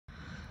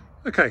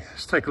Okay,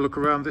 let's take a look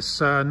around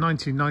this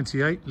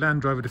 1998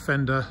 Land Rover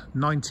Defender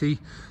 90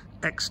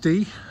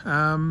 XD,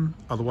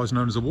 otherwise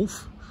known as a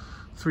Wolf,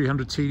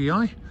 300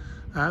 TDI.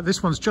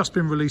 This one's just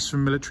been released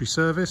from military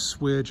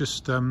service. We're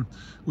just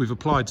we've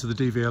applied to the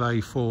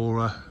DVLA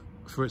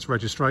for its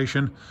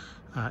registration.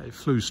 It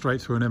flew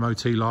straight through an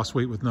MOT last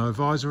week with no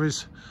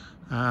advisories.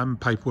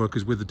 Paperwork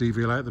is with the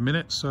DVLA at the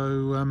minute,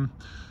 so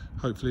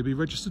hopefully it'll be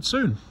registered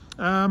soon.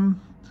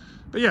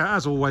 But yeah,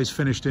 as always,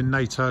 finished in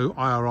NATO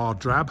IRR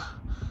drab.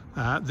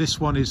 This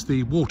one is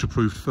the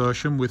waterproofed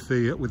version with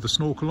the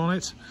snorkel on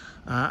it,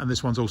 and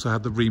this one's also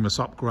had the Remus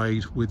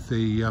upgrade with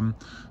the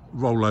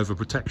rollover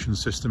protection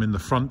system in the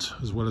front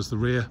as well as the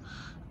rear,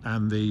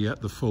 and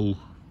the full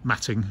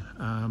matting,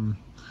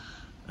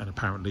 and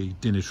apparently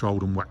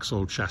dinitrolled and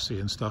wax-oiled chassis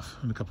and stuff,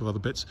 and a couple of other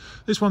bits.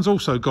 This one's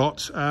also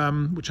got,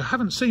 which I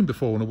haven't seen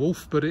before on a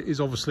Wolf, but it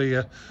is obviously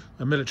a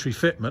military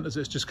fitment as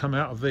it's just come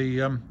out of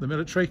the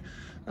military.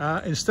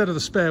 Instead of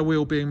the spare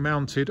wheel being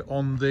mounted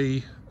on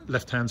the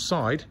left-hand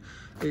side,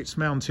 it's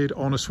mounted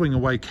on a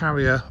swing-away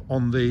carrier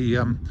on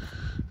the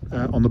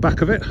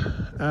back of it,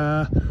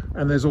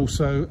 and there's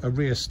also a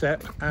rear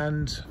step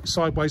and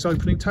sideways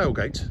opening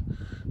tailgate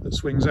that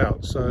swings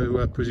out,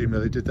 so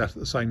presumably they did that at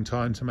the same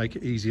time to make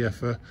it easier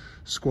for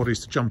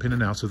squaddies to jump in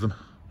and out of them.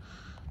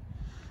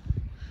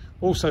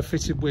 Also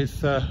fitted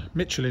with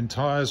Michelin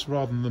tyres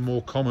rather than the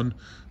more common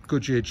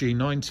Goodyear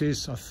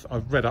G90s.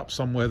 I've read up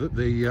somewhere that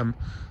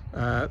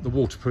the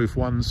waterproof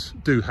ones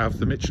do have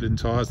the Michelin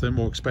tyres. They're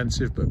more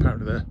expensive, but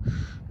apparently they're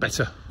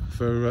better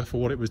for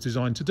what it was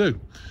designed to do.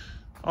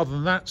 Other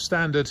than that,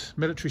 standard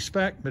military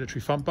spec,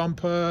 military front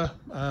bumper,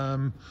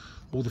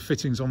 all the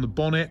fittings on the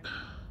bonnet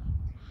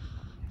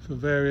for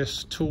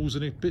various tools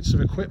and bits of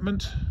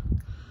equipment,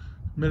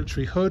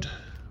 military hood.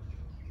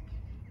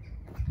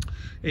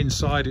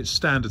 Inside it's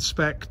standard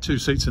spec, 2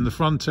 seats in the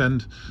front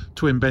and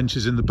twin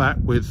benches in the back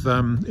with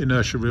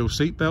inertia reel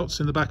seat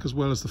belts in the back as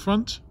well as the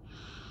front.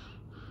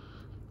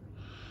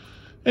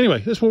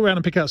 Anyway, let's walk around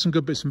and pick out some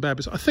good bits and bad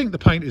bits. I think the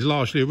paint is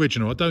largely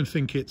original. I don't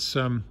think it's,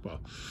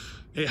 well,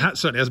 it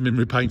certainly hasn't been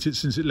repainted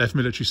since it left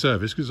military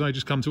service because they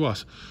just come to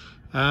us.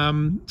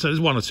 So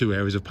there's 1 or 2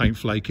 areas of paint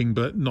flaking,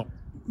 but not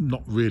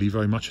really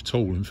very much at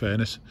all, in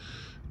fairness,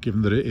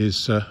 given that it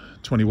is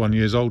 21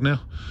 years old now.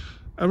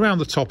 Around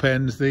the top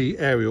end, the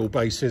aerial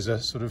bases are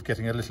sort of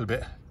getting a little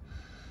bit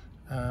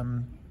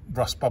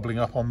rust bubbling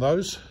up on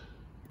those.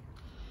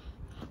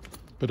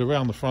 But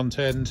around the front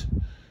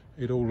end,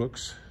 it all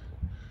looks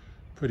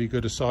pretty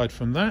good aside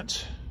from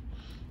that.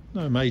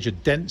 No major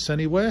dents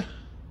anywhere.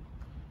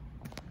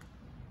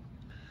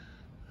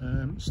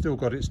 Still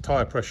got its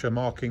tyre pressure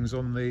markings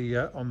on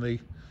the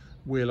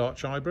wheel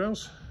arch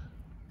eyebrows.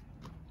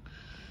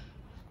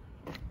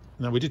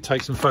 Now, we did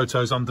take some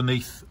photos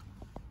underneath,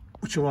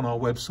 which are on our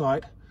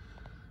website,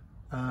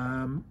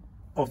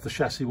 of the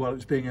chassis while it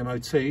was being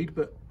MOT'd,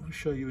 but I'll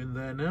show you in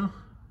there now.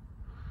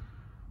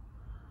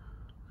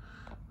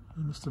 I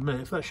must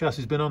admit, if that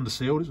chassis has been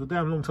undersealed, it was a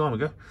damn long time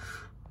ago.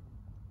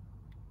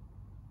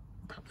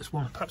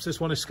 Perhaps this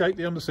one escaped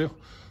the underseal.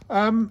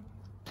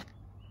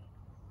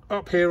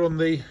 Up here on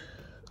the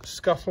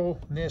scuffle,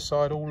 near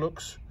side, all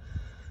looks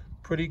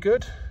pretty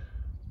good.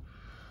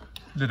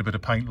 A little bit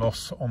of paint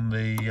loss on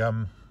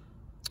the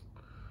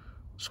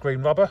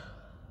screen rubber.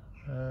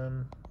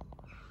 I'm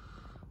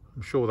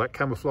sure that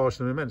camouflaged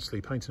them immensely,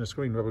 painting a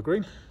screen rubber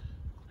green.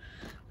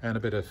 And a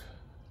bit of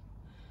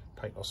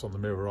paint loss on the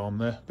mirror arm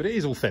there. But it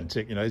is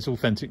authentic, you know, it's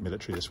authentic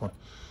military, this one.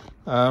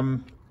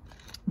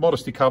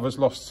 Modesty covers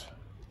lost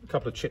a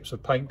couple of chips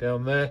of paint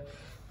down there,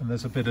 and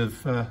there's a bit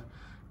of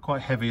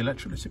quite heavy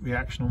electrolytic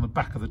reaction on the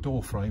back of the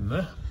door frame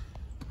there.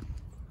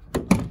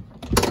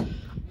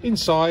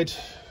 Inside,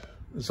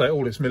 as I say,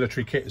 all its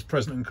military kit is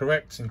present and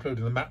correct,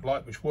 including the map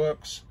light, which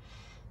works.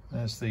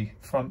 There's the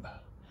front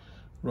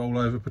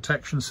rollover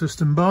protection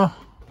system bar.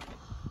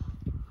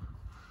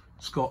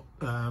 It's got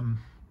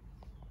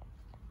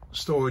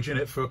storage in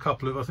it for a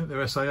couple of, I think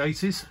they're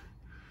SA-80s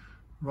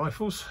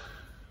rifles.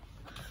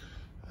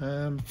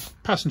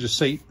 Passenger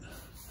seat,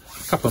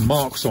 a couple of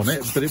marks on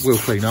it, but it will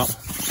clean up.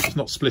 It's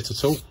not split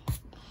at all.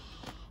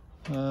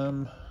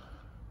 And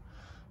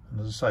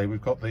as I say, we've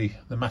got the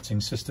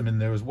matting system in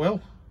there as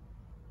well.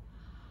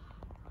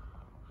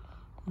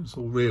 It's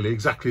all really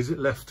exactly as it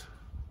left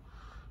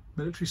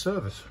military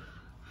service.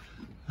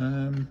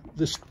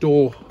 This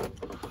door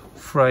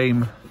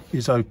frame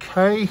is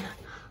okay,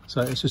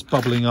 so it's just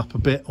bubbling up a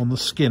bit on the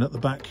skin at the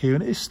back here,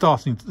 and it is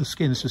starting to, the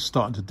skin is just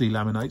starting to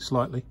delaminate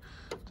slightly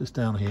just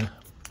down here.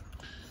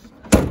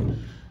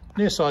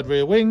 Near side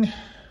rear wing,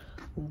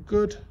 all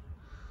good.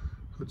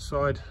 Hood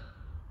side,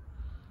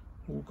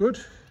 all good.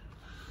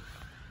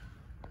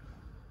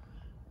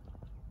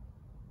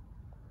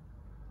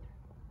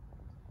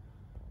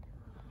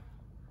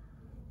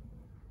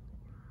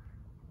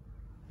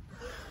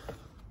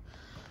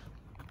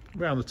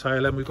 Around the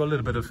tail end, we've got a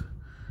little bit of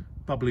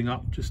bubbling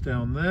up just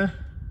down there.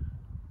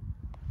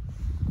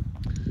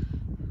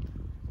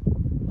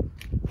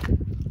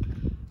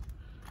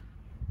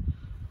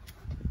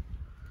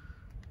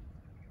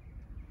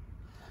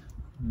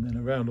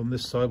 around on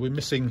this side. We're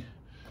missing,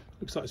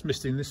 looks like it's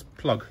missing this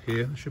plug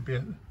here. There should be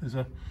there's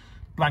a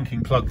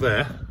blanking plug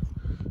there,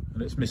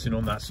 and it's missing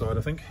on that side,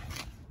 I think.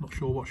 Not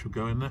sure what should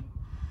go in there.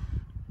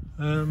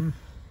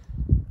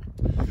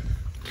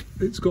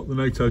 It's got the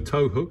NATO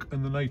tow hook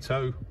and the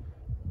NATO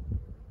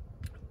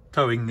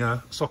towing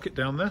socket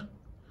down there.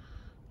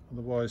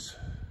 Otherwise,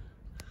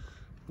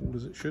 all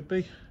as it should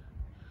be.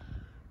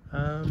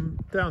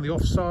 Down the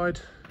offside,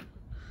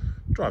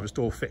 driver's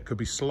door fit could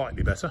be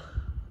slightly better.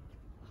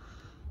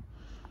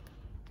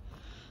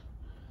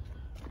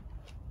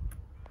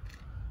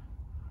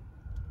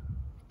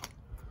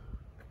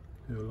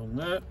 Go along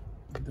there,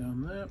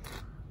 down there.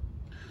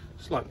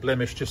 Slight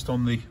blemish just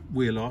on the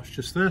wheel arch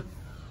just there.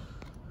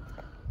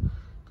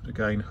 But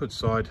again, hood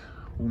side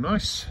all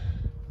nice.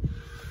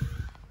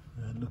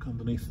 And look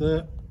underneath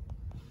there.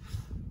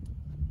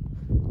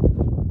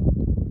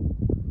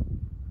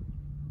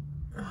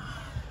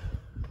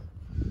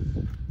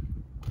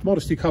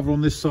 Modesty cover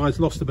on this side's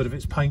lost a bit of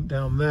its paint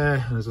down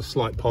there, and there's a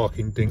slight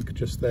parking dink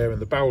just there in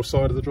the barrel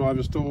side of the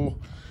driver's door.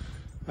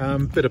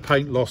 Bit of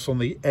paint loss on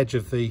the edge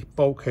of the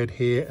bulkhead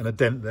here, and a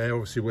dent there,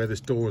 obviously where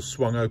this door has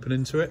swung open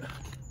into it.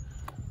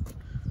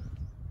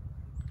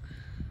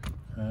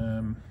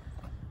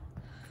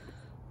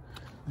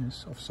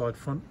 This offside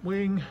front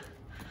wing.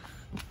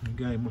 And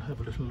again, we'll have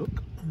a little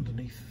look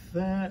underneath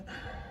there.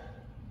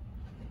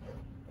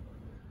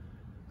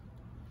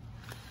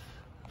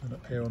 And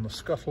up here on the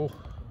scuttle.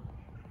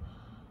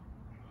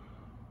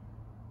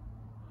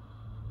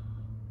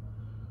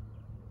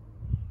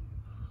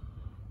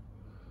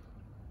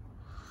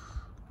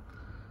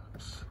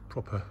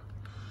 Proper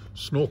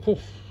snorkel.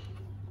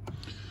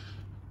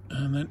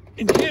 And then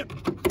in here,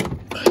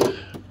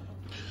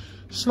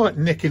 slight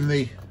nick in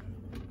the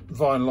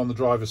vinyl on the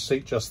driver's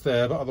seat just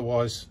there, but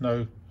otherwise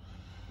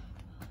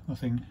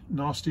nothing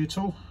nasty at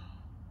all.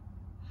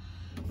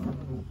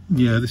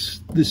 Yeah,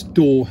 this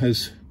door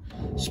has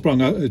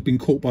sprung out, has been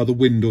caught by the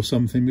wind or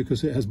something,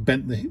 because it has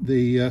bent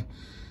the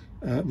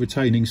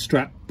retaining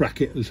strap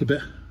bracket a little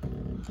bit.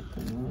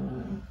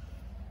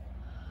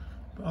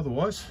 But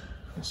otherwise,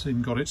 it's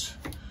even got its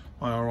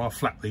IRR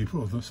flap, the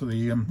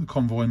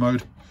convoy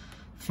mode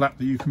flap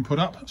that you can put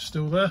up, it's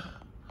still there.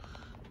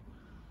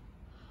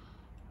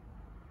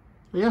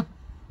 But yeah,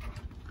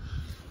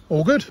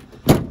 all good.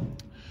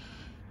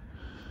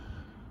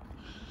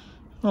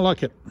 I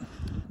like it.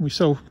 We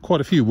sell quite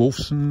a few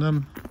Wolves,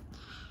 and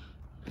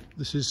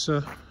this is,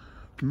 in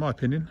my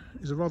opinion,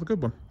 is a rather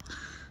good one.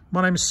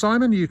 My name is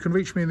Simon. You can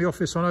reach me in the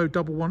office on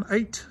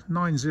 0118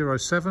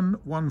 907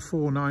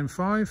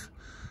 1495,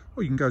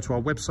 or you can go to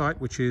our website,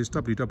 which is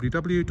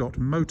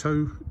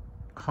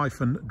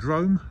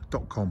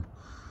www.moto-drome.com.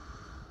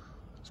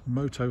 It's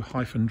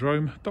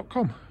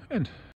moto-drome.com. End.